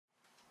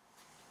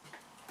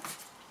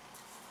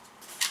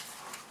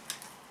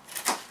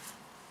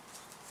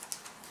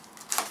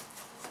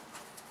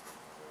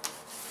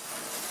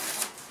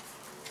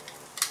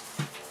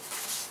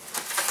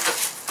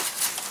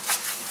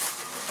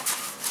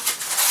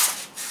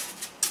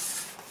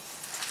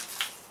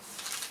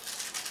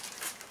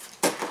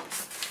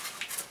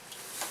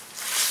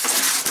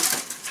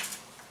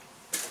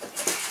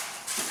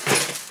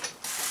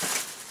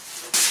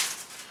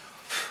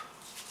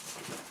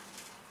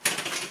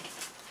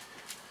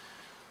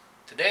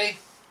today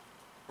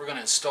we're going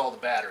to install the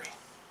battery.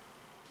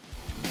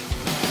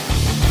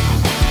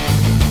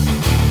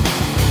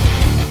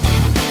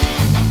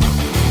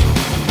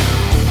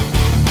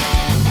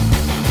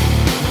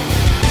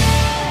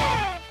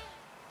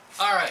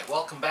 Alright,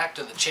 welcome back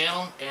to the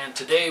channel, and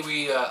today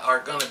we are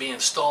going to be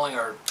installing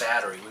our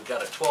battery. We've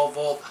got a 12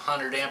 volt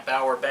 100 amp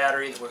hour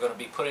battery that we're going to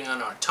be putting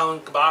on our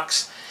tongue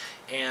box,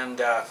 and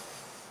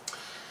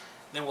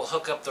then we'll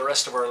hook up the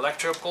rest of our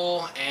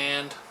electrical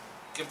and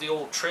give the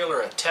old trailer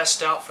a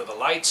test out for the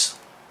lights,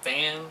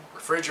 fan,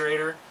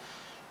 refrigerator,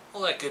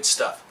 all that good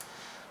stuff.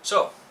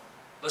 So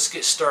let's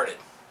get started.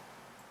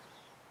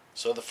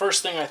 So the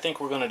first thing I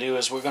think we're going to do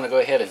is we're going to go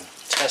ahead and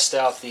test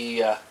out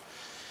the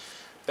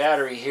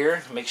battery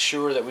here, make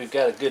sure that we've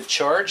got a good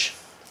charge.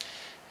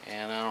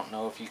 And I don't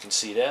know if you can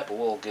see that, but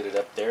we'll get it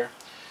up there.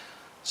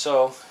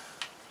 So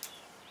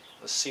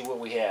let's see what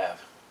we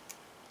have.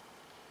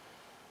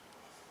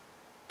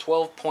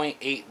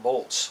 12.8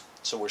 volts,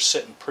 so we're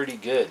sitting pretty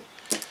good.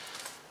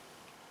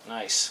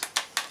 Nice.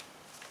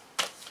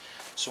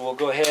 So we'll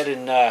go ahead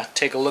and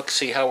take a look,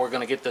 see how we're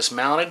going to get this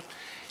mounted,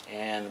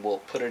 and we'll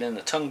put it in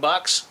the tongue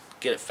box,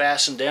 get it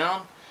fastened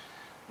down,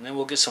 and then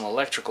we'll get some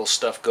electrical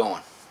stuff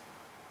going.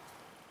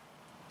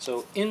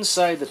 So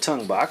inside the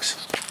tongue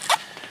box,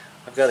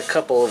 I've got a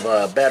couple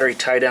of battery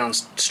tie-down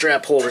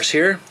strap holders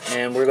here,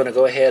 and we're going to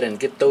go ahead and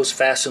get those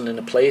fastened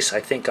into place.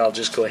 I think I'll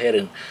just go ahead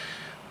and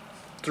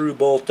through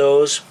bolt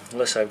those,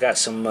 unless I've got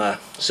some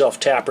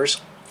self-tappers.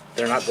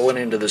 They're not going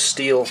into the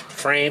steel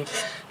frame,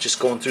 just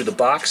going through the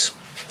box.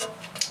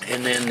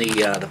 And then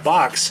the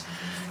box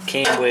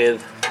came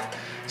with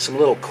some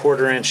little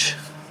 1/4-inch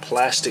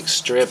plastic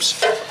strips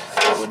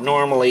that would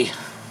normally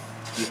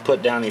you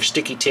put down your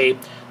sticky tape.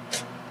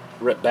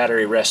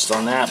 Battery rests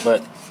on that,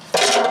 but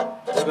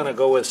we're going to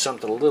go with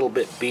something a little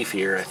bit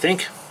beefier, I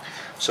think.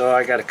 So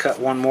I got to cut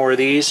one more of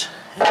these,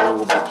 and we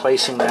will be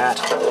placing that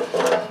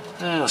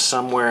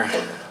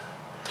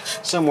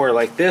somewhere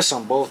like this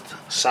on both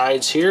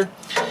sides here,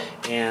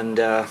 and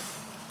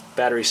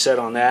battery set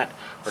on that.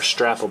 Our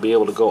strap will be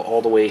able to go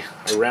all the way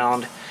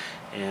around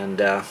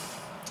and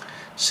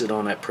sit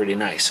on that pretty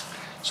nice.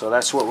 So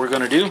that's what we're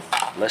going to do.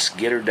 Let's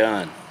get her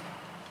done.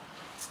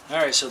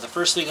 Alright, so the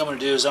first thing I'm going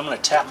to do is I'm going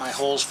to tap my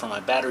holes for my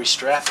battery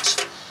straps,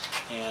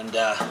 and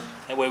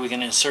that way we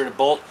can insert a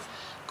bolt.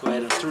 Go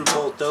ahead and through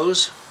bolt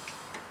those.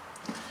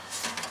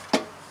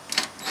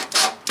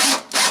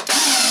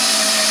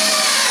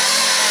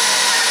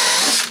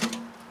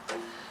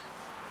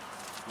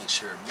 Make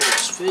sure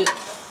bolts fit.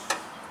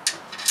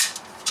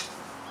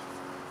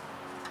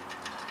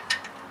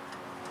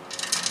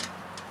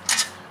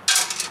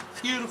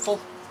 Beautiful.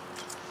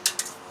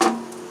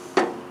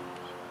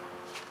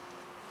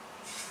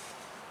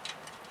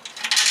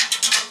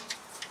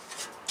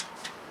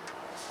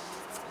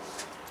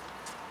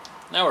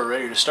 Now we're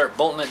ready to start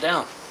bolting it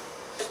down.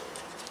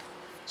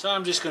 So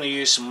I'm just going to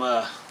use some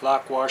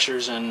lock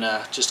washers and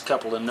just a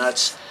couple of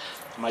nuts.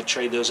 I might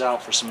trade those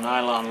out for some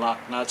nylon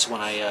lock nuts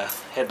when I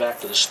head back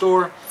to the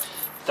store.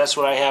 That's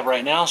what I have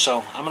right now,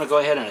 so I'm going to go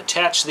ahead and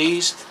attach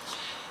these.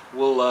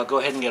 We'll go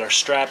ahead and get our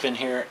strap in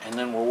here, and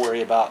then we'll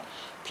worry about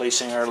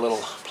placing our little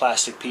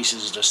plastic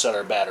pieces to set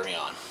our battery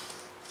on.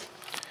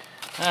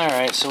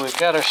 Alright, so we've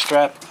got our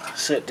strap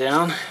set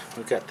down.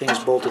 We've got things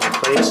bolted in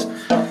place.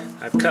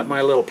 I've cut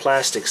my little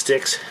plastic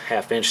sticks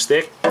 1/2 inch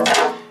thick,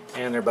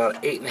 and they're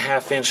about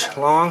 8.5 inch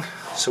long.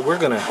 So we're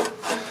going to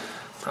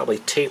probably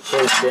tape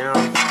those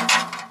down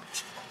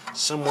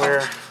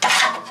somewhere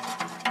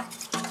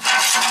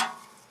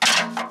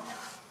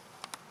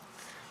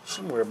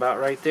about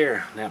right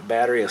there. That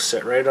battery will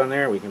sit right on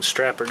there. We can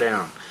strap her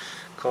down.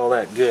 Call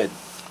that good.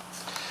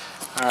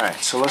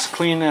 Alright, so let's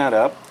clean that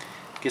up,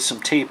 get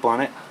some tape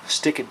on it,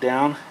 stick it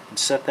down, and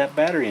set that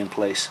battery in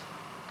place.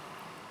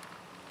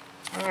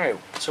 Alright,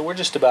 so we're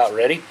just about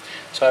ready.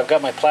 So I've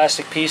got my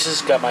plastic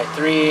pieces, got my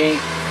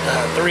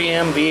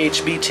 3M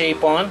VHB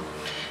tape on,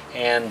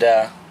 and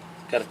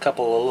got a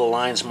couple of little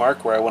lines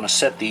marked where I want to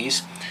set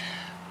these.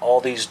 All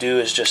these do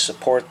is just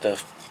support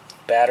the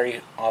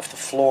battery off the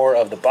floor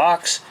of the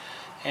box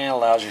and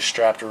allows your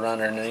strap to run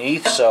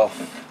underneath. So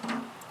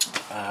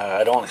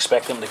I don't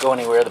expect them to go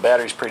anywhere. The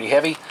battery's pretty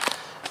heavy,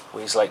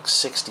 weighs like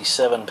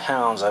 67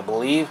 pounds I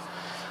believe.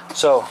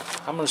 So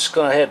I'm just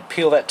going to go ahead and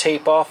peel that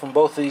tape off on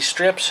both of these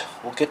strips.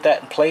 We'll get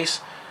that in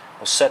place.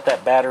 We'll set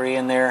that battery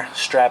in there,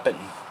 strap it,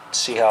 and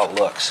see how it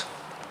looks.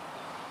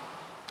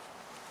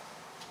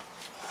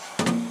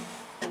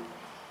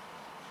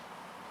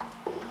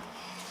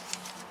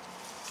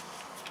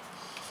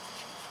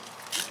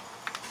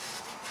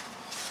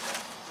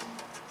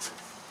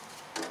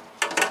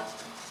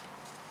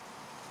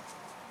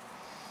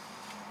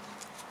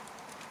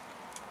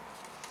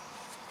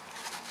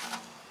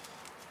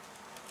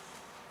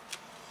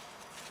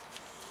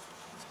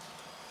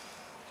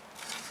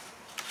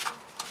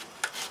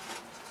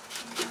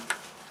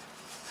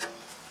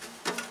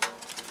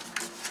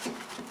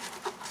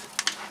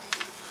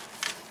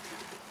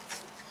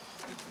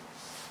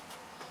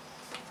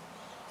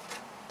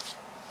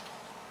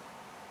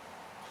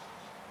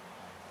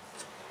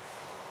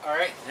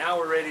 Alright, now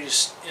we're ready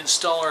to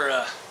install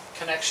our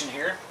connection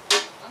here.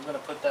 I'm going to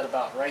put that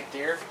about right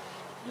there,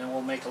 and then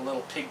we'll make a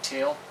little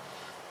pigtail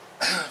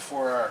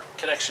for our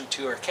connection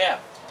to our cab.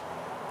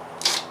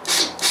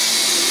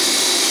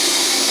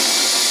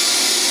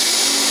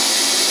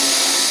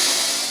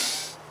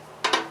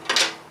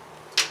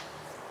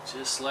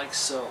 Just like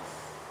so.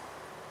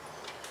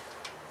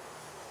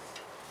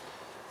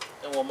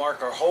 Then we'll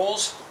mark our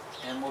holes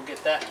and we'll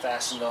get that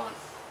fastened on.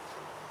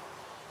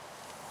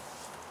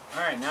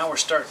 Alright, now we're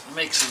starting to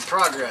make some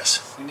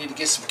progress. We need to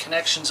get some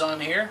connections on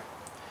here.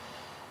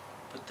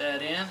 Put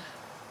that in.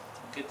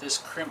 Get this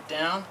crimped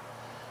down.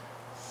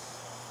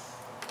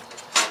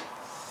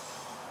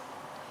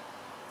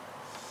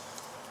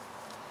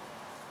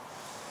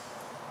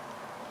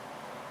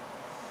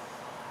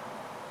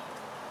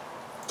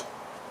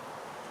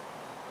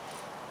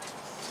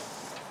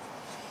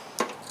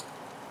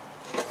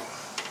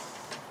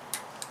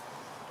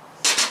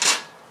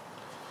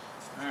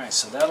 Alright,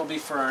 so that'll be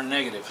for our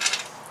negative.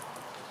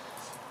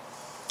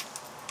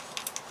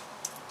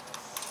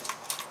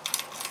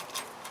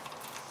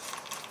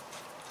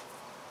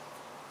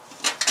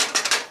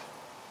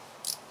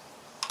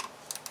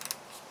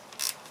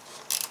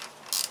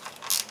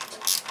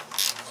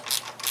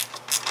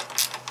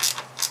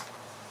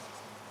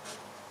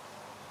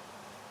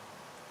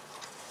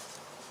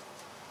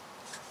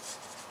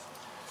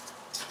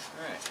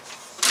 Alright.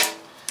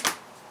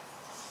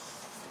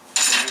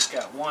 We just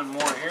got one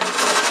more here.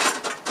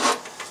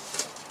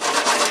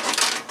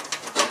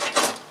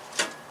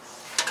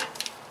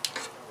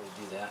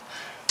 That.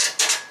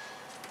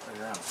 Put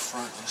it around the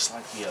front just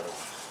like the other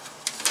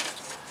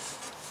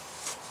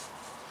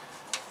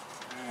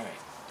one. Alright.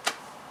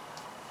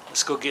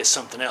 Let's go get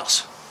something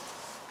else.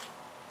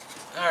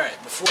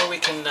 Alright, before we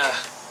can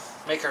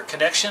make our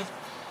connection,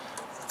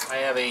 I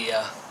have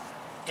a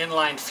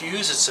inline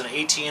fuse. It's an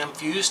ATM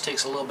fuse.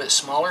 Takes a little bit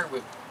smaller.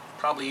 We'll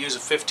probably use a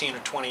 15 or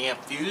 20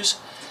 amp fuse.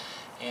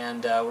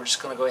 And we're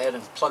just going to go ahead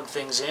and plug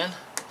things in.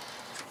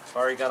 I've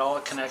already got all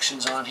the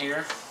connections on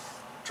here.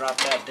 Drop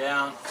that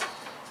down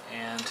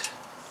and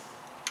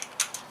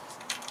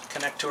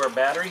connect to our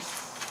battery.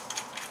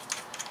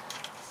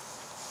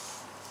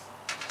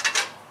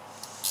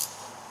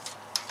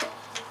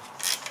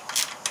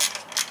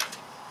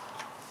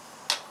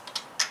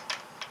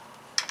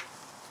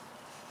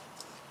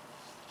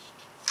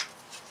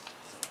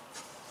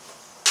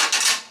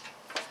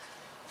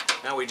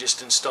 Now we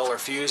just install our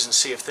fuse and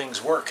see if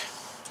things work.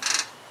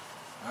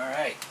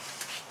 Alright.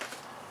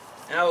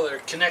 Now they're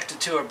connected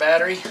to our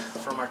battery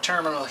from our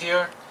terminal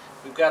here.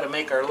 We've got to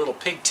make our little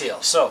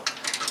pigtail. So,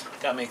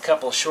 got me a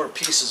couple of short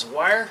pieces of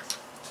wire.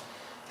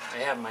 I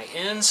have my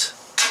ends.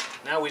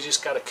 Now we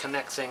just got to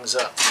connect things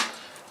up.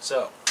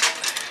 So,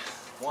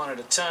 one at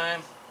a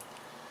time.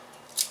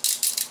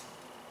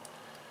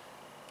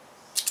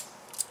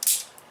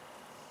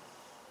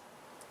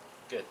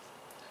 Good.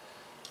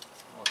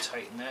 We'll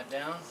tighten that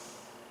down.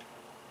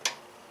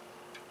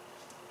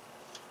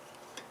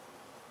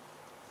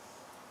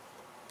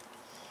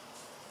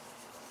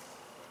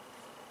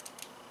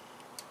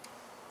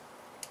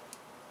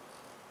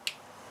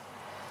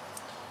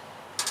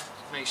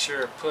 Make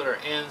sure to put our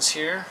ends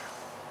here.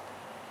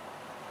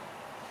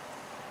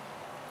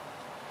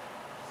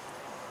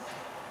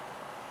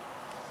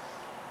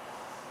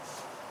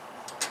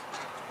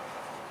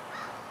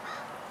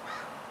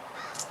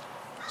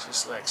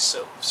 Just like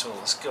so. So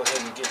let's go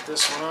ahead and get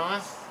this one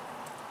on.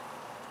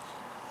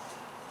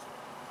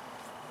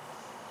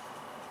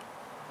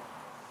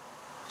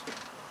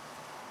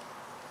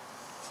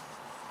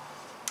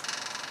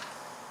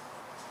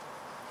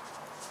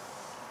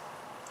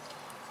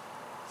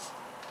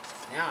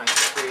 Yeah, I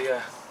think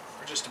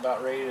we're just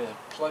about ready to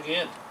plug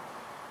in.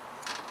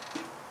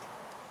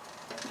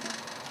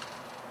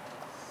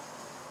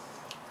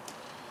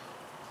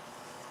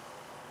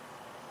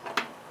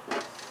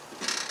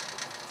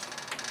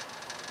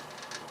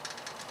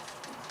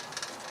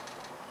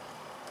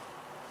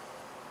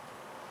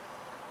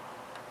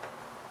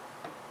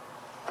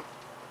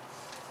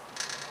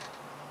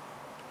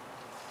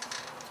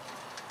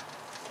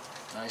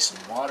 Nice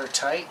and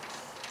watertight.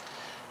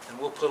 And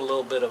we'll put a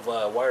little bit of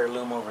wire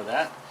loom over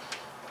that.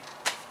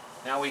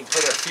 Now we can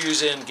put our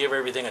fuse in, give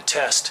everything a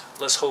test.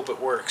 Let's hope it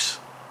works.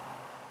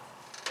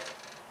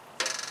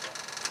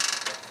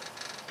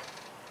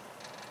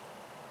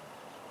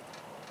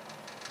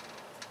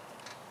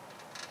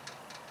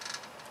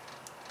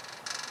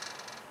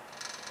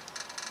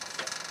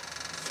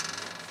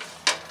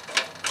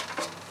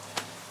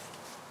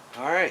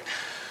 Alright,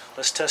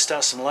 let's test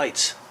out some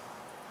lights.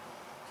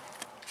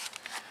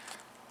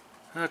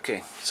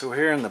 Okay, so we're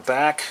here in the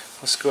back.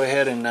 Let's go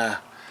ahead and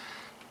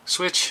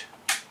switch.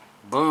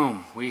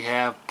 Boom, we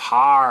have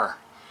power.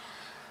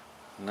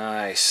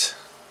 Nice.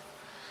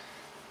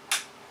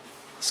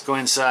 Let's go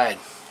inside.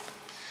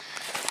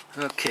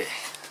 Okay, I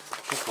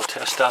think we'll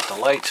test out the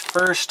lights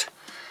first.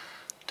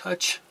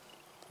 Touch.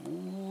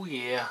 Ooh,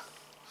 yeah.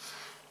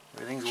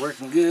 Everything's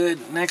working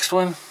good. Next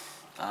one.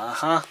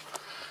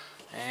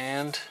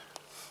 And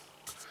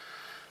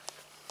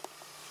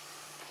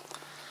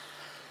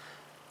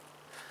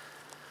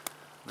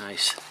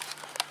Nice.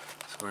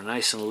 So we're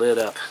nice and lit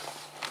up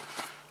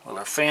while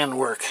our fan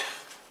work.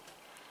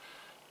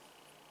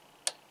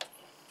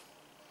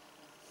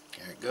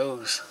 There it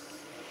goes.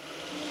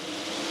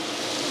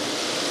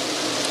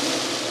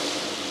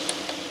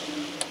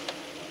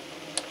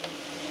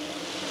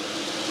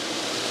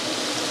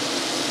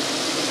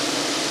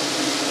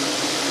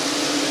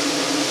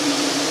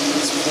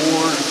 That's 4.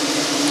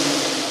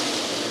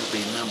 That'll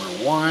be number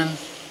 1.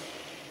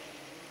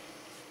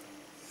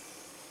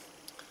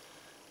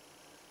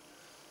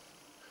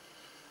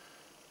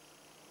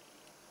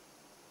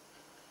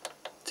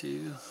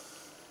 Two.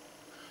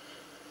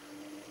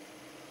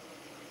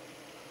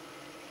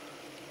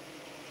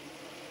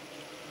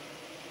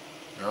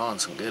 Drawing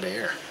some good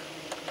air.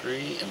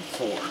 3 and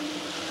 4.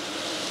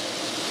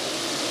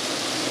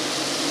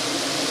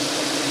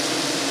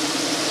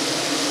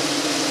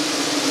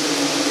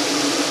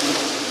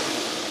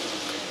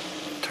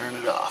 Turn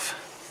it off.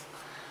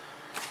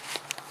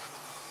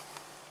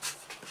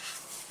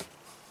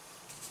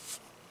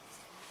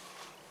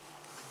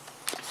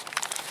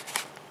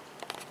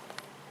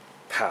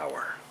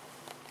 Power.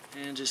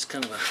 And just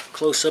kind of a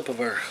close-up of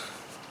our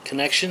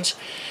connections.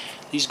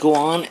 These go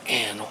on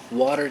and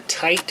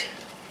watertight,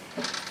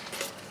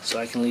 so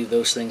I can leave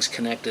those things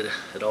connected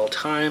at all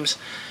times.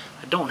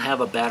 I don't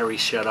have a battery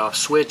shut-off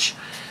switch,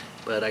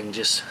 but I can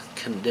just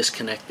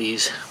disconnect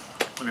these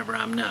whenever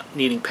I'm not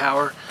needing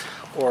power,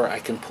 or I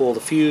can pull the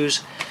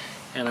fuse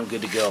and I'm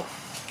good to go.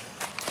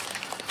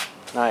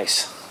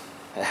 Nice.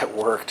 That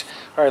worked.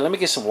 Alright, let me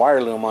get some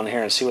wire loom on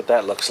here and see what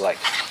that looks like.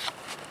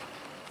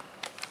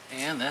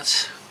 And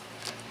that's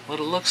what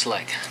it looks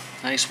like.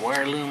 Nice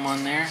wire loom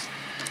on there.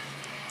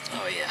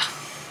 Oh yeah.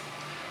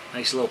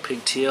 Nice little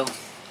pigtail.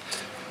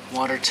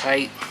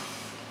 Watertight.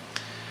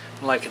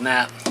 I'm liking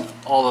that.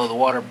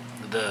 Although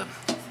the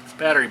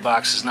battery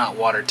box is not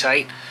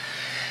watertight,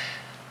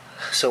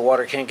 so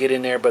water can't get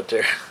in there, but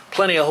there are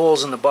plenty of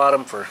holes in the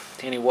bottom for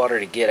any water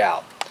to get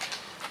out.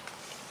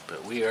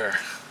 But we are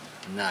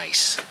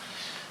nice.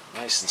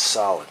 Nice and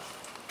solid.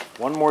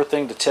 One more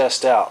thing to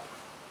test out.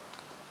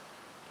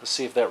 Let's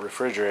see if that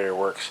refrigerator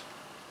works.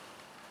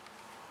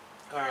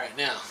 Alright,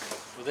 now,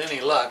 with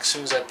any luck, as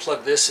soon as I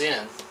plug this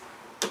in,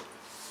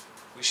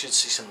 we should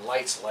see some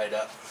lights light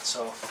up.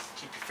 So,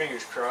 keep your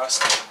fingers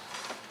crossed.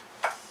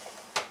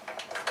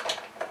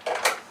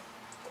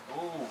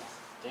 Ooh,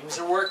 things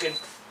are working.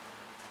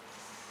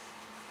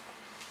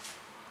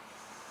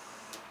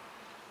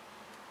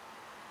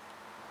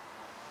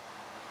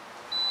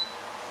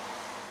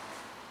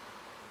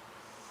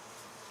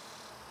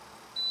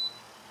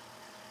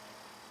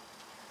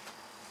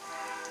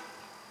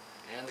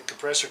 And the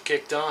compressor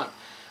kicked on.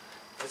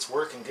 It's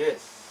working good.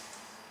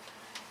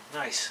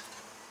 Nice.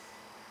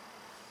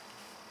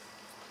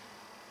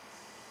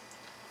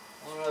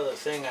 One other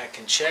thing I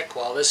can check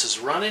while this is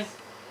running.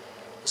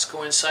 Let's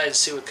go inside and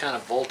see what kind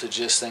of voltage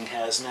this thing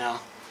has now.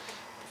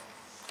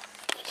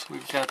 So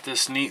we've got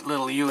this neat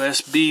little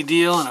USB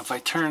deal, and if I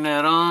turn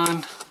that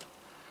on,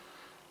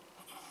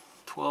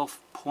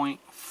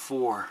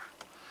 12.4.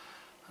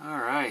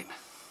 Alright.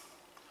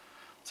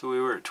 So we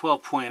were at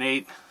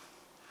 12.8.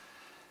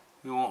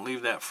 We won't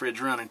leave that fridge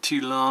running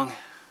too long.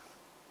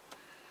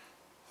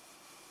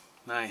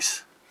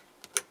 Nice.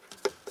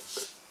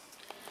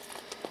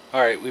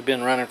 Alright, we've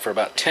been running for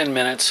about 10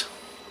 minutes.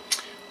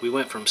 We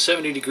went from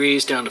 70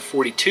 degrees down to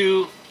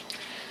 42.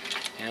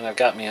 And I've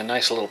got me a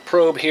nice little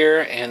probe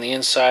here, and the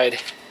inside,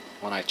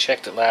 when I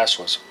checked it last,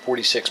 was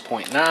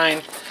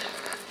 46.9.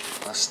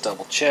 Let's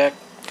double check.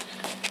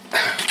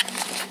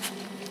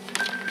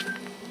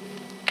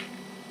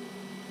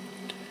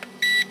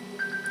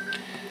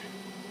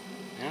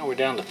 Now we're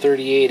down to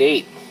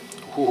 38.8.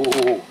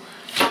 Ooh.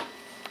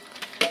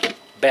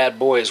 Bad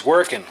boy is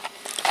working.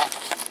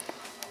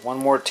 One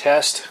more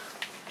test.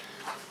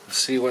 Let's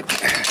see what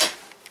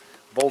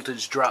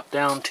voltage dropped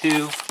down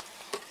to.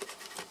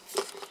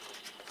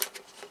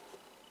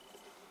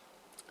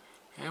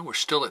 And we're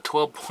still at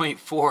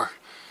 12.4.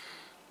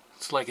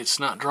 It's like it's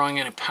not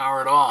drawing any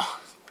power at all.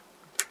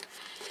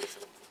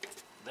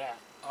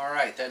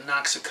 Alright, that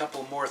knocks a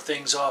couple more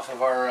things off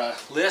of our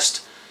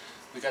list.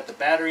 We got the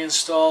battery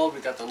installed, we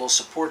got the little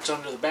supports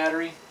under the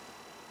battery,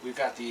 we've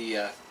got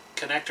the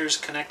connectors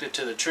connected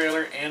to the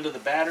trailer and to the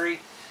battery,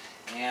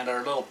 and our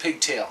little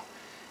pigtail.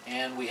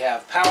 And we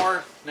have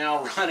power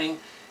now running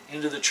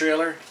into the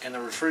trailer, and the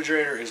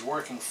refrigerator is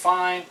working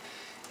fine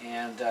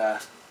and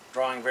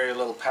drawing very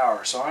little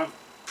power. So I'm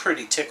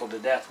pretty tickled to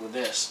death with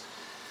this.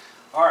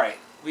 Alright,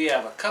 we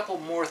have a couple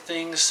more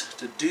things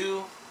to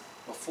do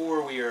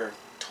before we are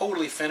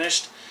totally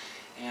finished,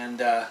 and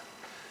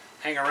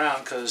hang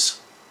around because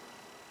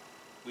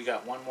we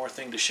got one more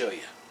thing to show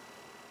you.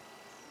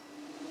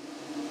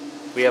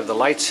 We have the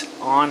lights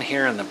on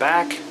here in the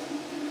back.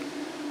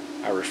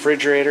 Our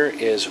refrigerator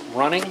is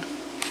running,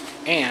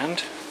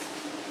 and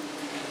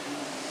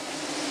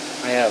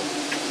I have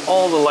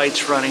all the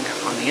lights running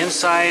on the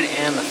inside,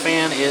 and the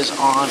fan is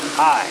on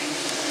high.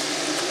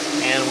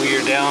 And we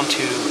are down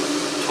to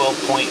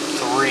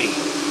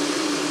 12.3.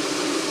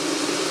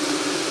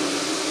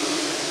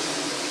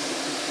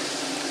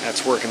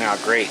 That's working out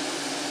great.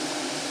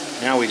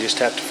 Now we just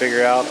have to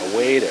figure out a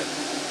way to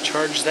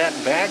charge that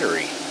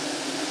battery.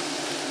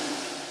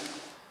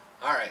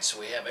 Alright, so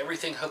we have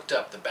everything hooked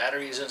up. The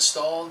battery is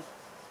installed,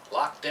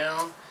 locked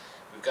down.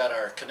 We've got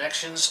our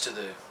connections to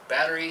the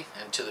battery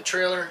and to the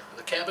trailer,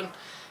 the cabin,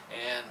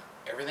 and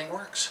everything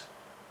works.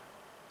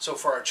 So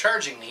for our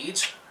charging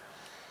needs,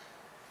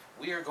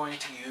 we are going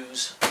to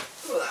use,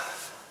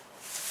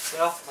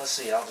 well, let's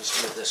see, I'll just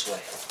do it this way.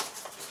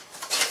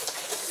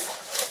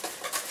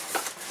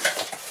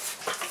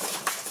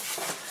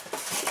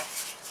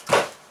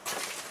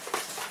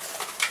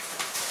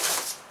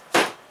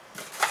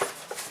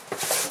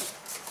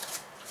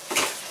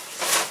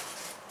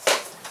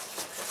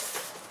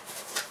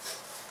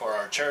 For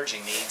our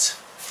charging needs,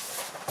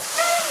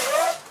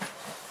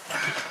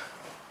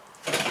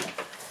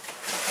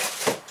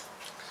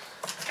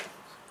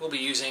 we'll be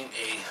using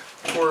a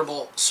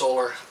portable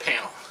solar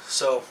panel.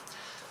 So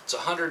it's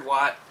 100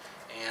 watt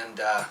and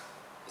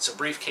it's a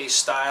briefcase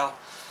style,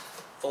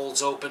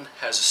 folds open,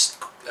 has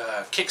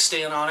a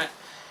kickstand on it,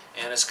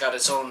 and it's got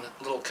its own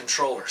little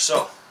controller.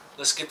 So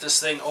let's get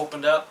this thing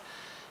opened up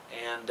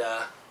and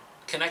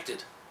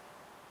connected.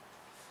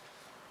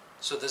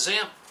 So the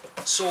ZAMP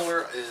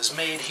Solar is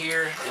made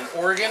here in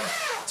Oregon.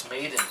 It's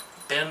made in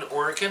Bend,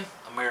 Oregon,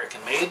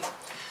 American made.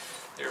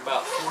 They're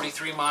about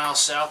 43 miles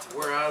south of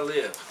where I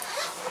live.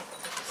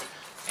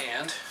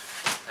 And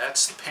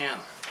that's the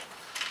panel.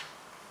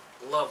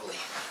 Lovely.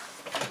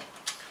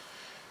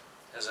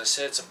 As I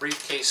said, it's a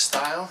briefcase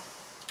style.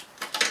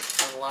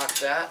 Unlock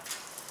that.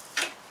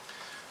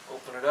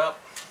 Open it up.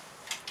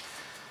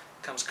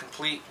 Comes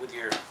complete with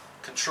your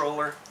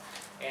controller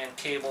and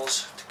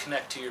cables to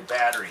connect to your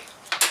battery.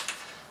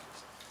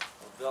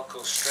 A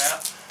Velcro strap.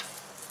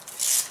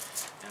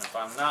 And if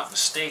I'm not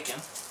mistaken,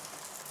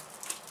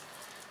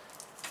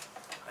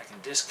 I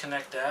can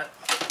disconnect that,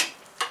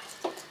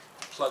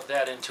 plug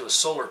that into a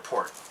solar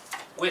port,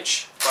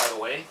 which, by the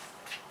way,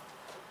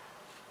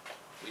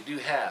 we do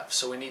have.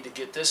 So we need to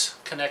get this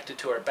connected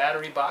to our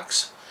battery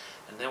box,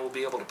 and then we'll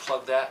be able to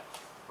plug that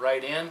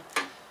right in.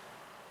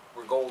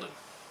 We're golden.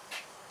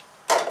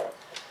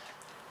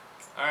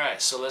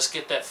 Alright, so let's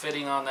get that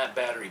fitting on that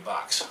battery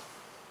box.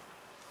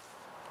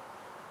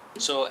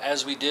 So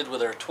as we did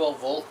with our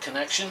 12-volt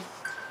connection,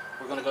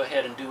 we're going to go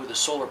ahead and do with the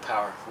solar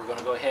power. We're going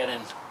to go ahead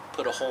and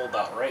put a hole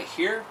about right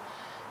here,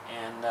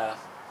 and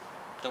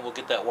then we'll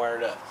get that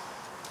wired up.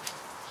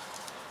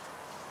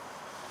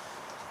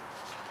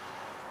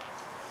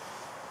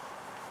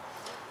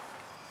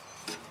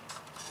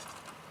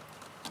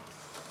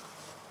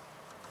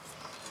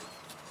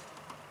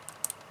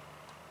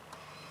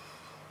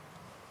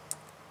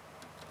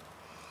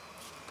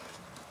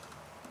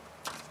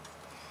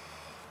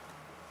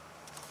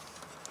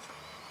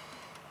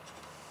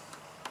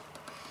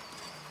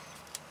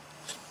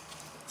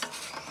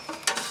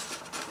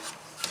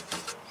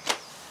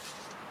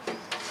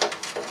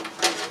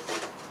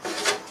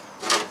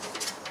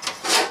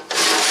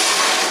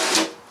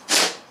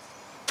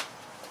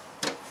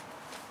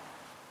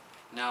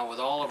 Now with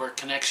all of our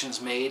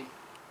connections made,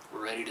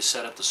 we're ready to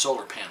set up the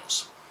solar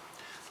panels.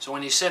 So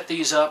when you set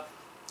these up,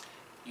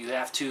 you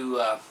have to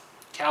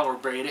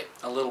calibrate it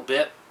a little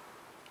bit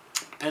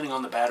depending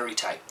on the battery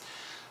type.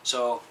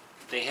 So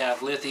they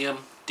have lithium,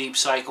 deep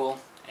cycle,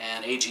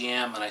 and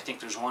AGM, and I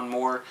think there's one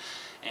more,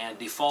 and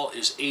default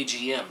is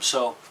AGM.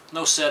 So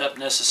no setup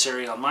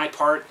necessary on my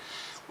part.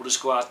 We'll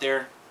just go out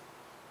there,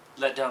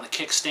 let down the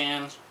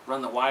kickstand,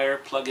 run the wire,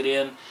 plug it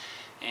in,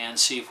 and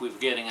see if we're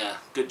getting a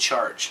good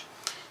charge.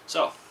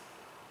 So,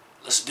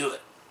 let's do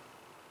it.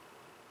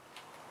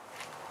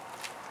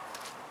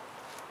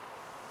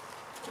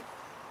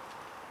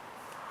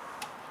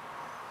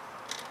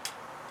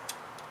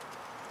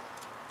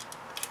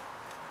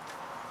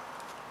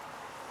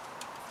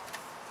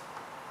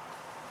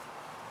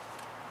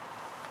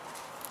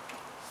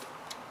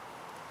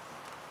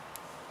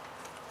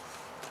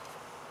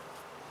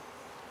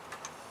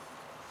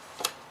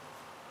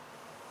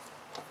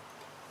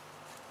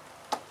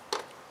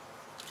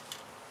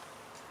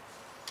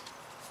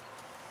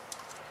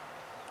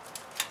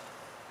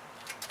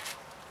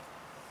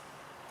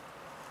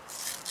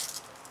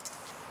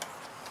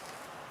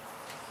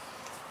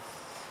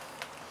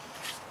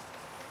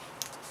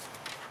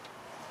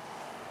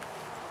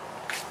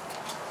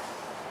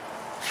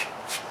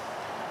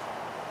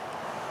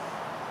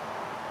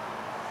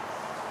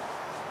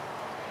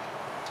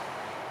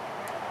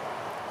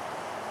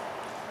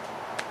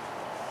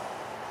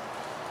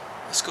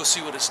 Let's go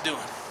see what it's doing.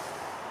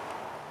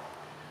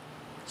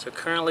 So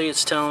currently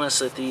it's telling us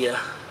that the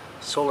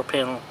solar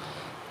panel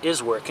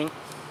is working,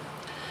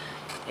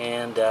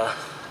 and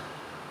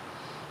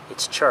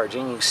it's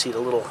charging. You see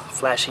the little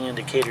flashing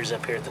indicators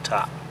up here at the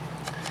top.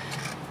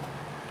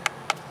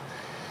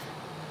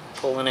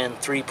 Pulling in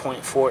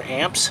 3.4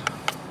 amps,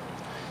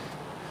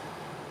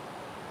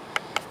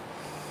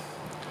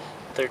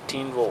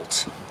 13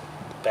 volts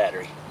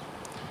battery.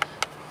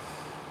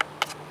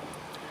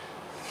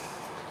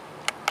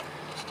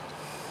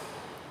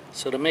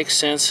 So to make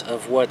sense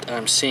of what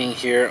I'm seeing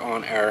here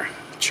on our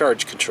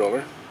charge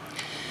controller,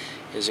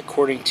 is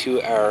according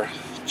to our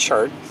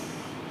chart.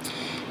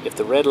 If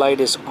the red light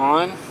is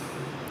on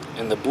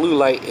and the blue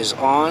light is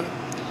on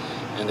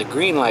and the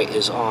green light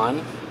is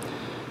on,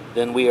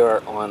 then we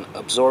are on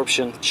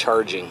absorption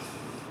charging.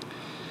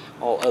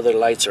 All other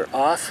lights are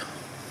off,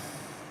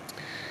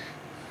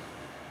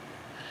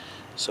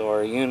 so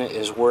our unit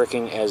is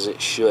working as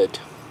it should,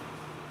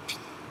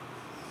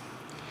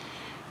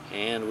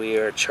 and we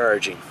are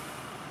charging.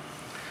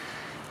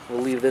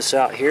 We'll leave this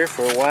out here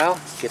for a while,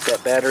 get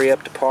that battery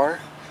up to par,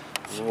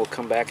 and then we'll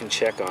come back and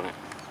check on it.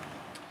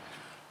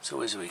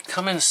 So as we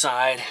come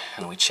inside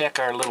and we check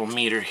our little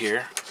meter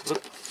here,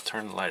 whoop,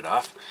 turn the light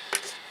off,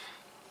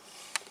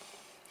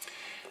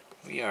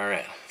 we are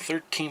at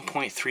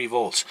 13.3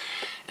 volts.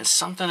 And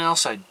something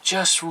else I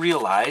just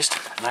realized,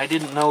 and I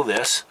didn't know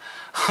this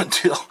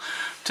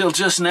until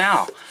just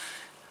now.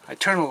 I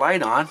turn the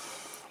light on,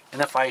 and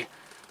if I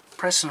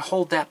press and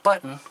hold that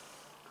button,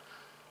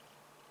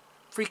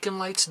 freaking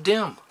light's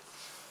dim.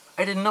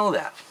 I didn't know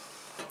that.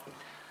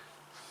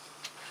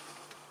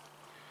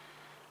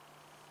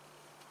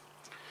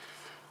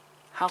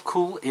 How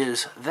cool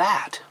is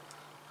that?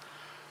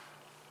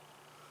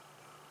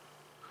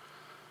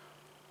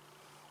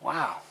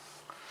 Wow,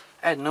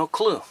 I had no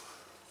clue.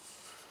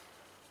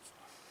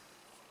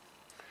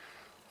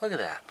 Look at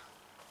that.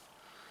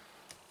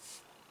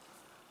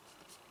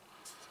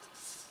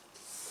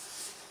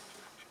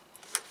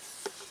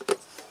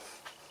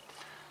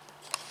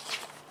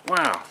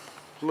 Wow,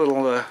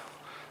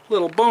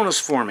 little bonus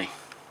for me.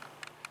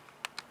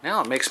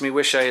 Now it makes me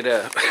wish I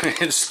had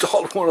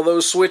installed one of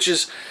those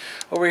switches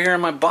over here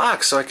in my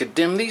box so I could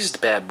dim these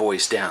bad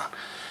boys down.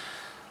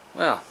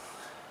 Well,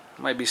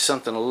 might be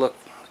something to look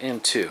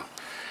into.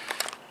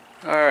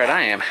 Alright,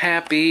 I am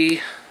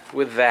happy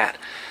with that.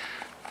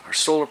 Our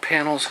solar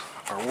panels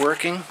are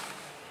working.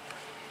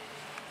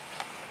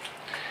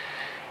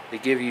 They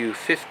give you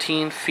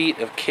 15 feet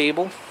of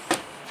cable.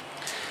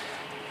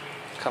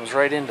 Comes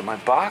right into my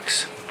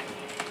box.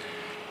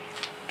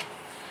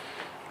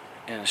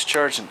 And it's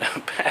charging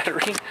the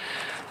battery.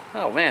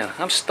 Oh man,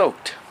 I'm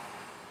stoked.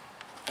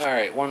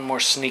 Alright, one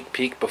more sneak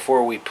peek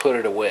before we put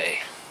it away.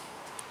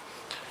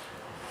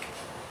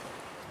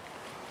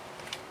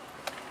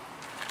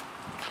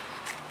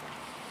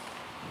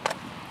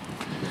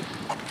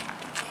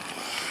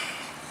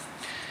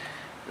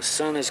 The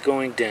sun is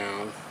going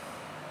down.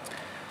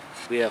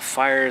 We have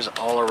fires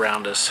all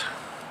around us,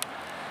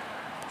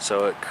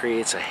 so it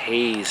creates a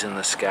haze in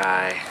the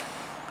sky.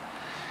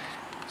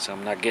 So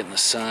I'm not getting the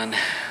sun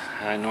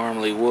I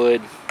normally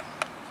would.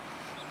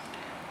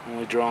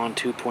 Only drawing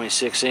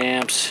 2.6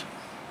 amps,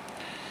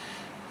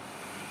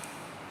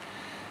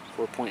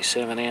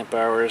 4.7 amp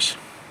hours.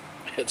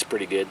 That's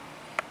pretty good.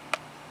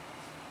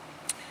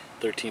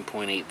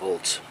 13.8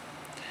 volts.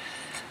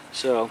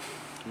 So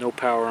no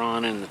power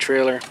on in the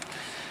trailer.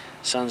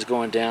 Sun's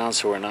going down,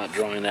 so we're not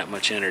drawing that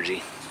much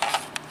energy.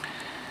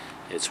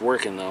 It's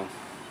working though.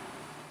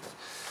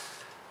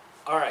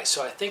 Alright,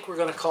 so I think we're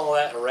going to call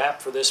that a wrap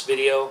for this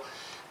video.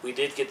 We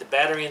did get the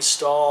battery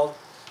installed,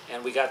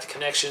 and we got the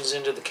connections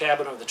into the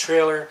cabin of the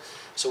trailer.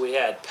 So we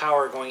had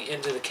power going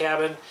into the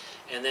cabin,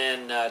 and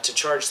then to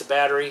charge the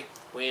battery,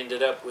 we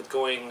ended up with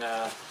going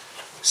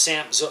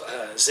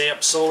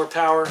ZAMP Solar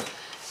power,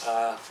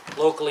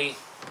 locally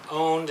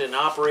owned and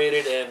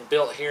operated and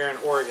built here in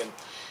Oregon.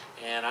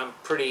 And I'm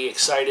pretty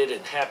excited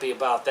and happy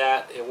about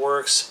that. It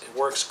works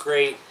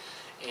great,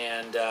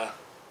 and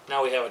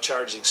now we have a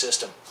charging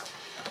system.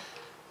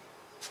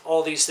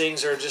 All these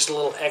things are just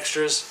little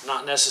extras,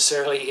 not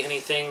necessarily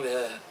anything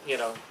that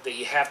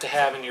you have to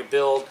have in your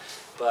build,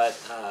 but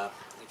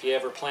if you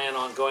ever plan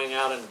on going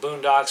out in the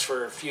boondocks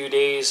for a few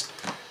days,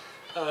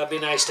 it'd be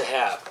nice to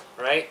have,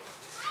 right?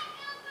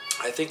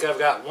 I think I've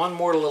got one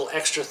more little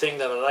extra thing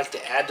that I'd like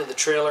to add to the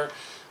trailer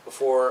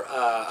before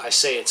I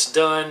say it's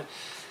done.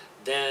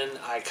 Then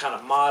I kind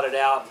of mod it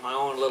out in my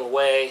own little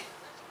way,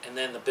 and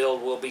then the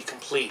build will be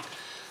complete.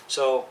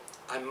 So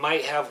I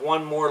might have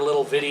one more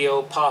little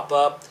video pop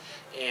up,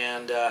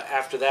 and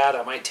after that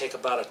I might take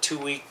about a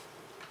 2-week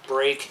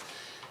break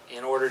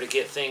in order to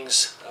get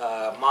things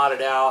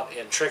modded out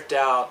and tricked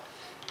out,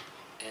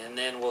 and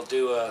then we'll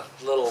do a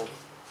little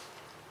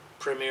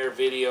premiere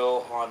video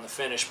on the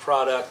finished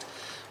product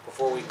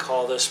before we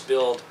call this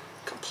build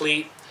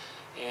complete.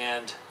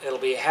 And it'll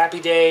be a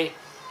happy day,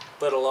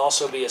 but it'll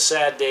also be a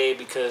sad day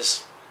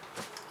because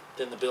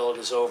then the build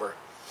is over.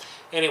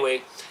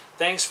 Anyway,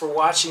 thanks for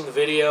watching the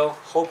video.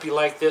 Hope you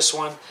liked this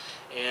one,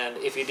 and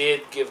if you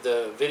did, give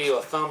the video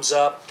a thumbs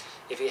up.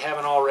 If you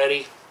haven't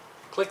already,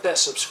 click that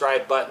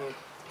subscribe button,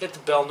 hit the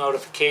bell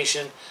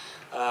notification.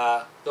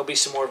 There'll be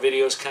some more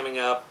videos coming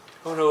up.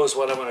 Who knows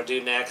what I'm going to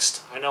do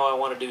next. I know I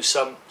want to do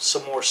some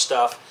more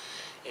stuff,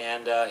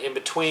 and in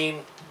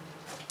between,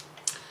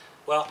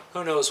 well,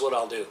 who knows what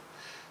I'll do.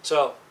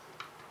 So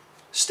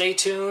stay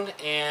tuned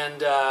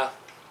and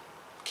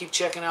keep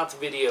checking out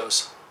the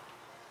videos.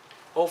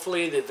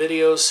 Hopefully the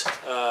videos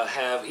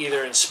have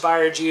either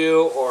inspired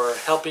you or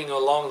helping you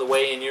along the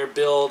way in your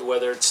build,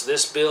 whether it's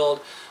this build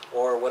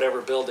or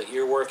whatever build that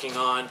you're working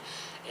on,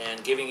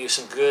 and giving you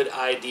some good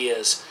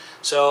ideas.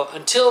 So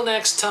until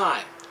next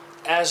time,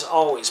 as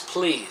always,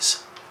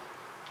 please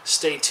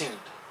stay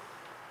tuned.